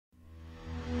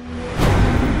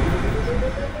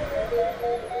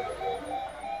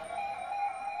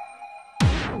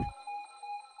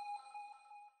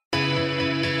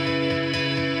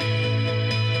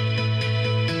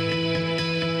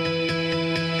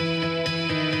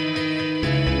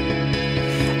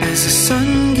As the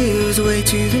sun gives way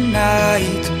to the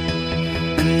night,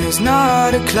 and there's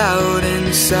not a cloud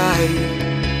in sight.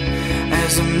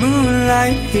 As the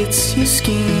moonlight hits your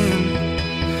skin,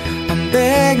 I'm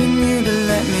begging you to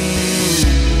let me in.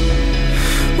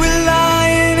 We're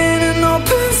lying in an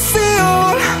open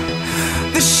field,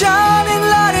 the shining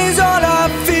light is all I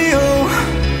feel.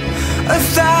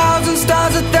 1,000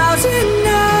 stars, 1,000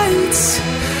 nights,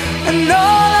 and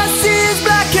all I see is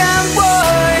black and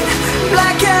white,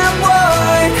 black and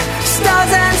white,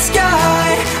 stars and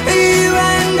sky. You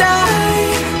and I,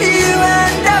 you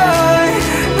and I,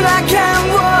 black and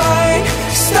white,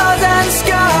 stars and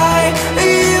sky.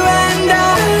 You and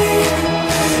I,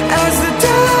 as the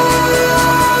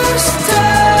dusk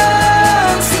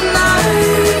turns to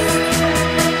night,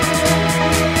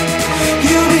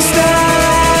 you'll be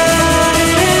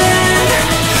standing in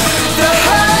the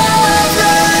highlight,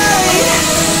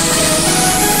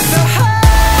 the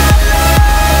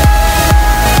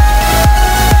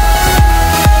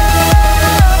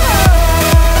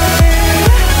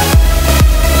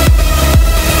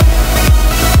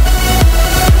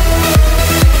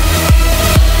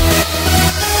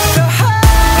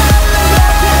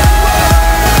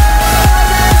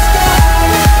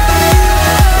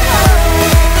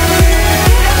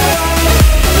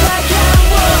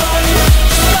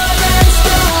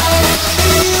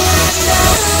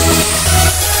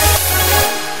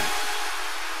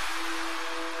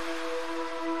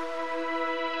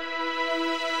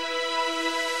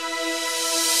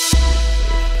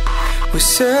We're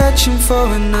searching for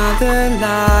another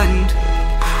land,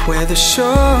 where the shore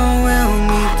will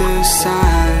meet the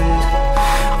sand,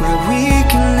 where we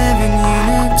can live in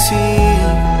unity,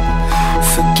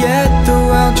 forget the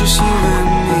world, just you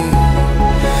and me.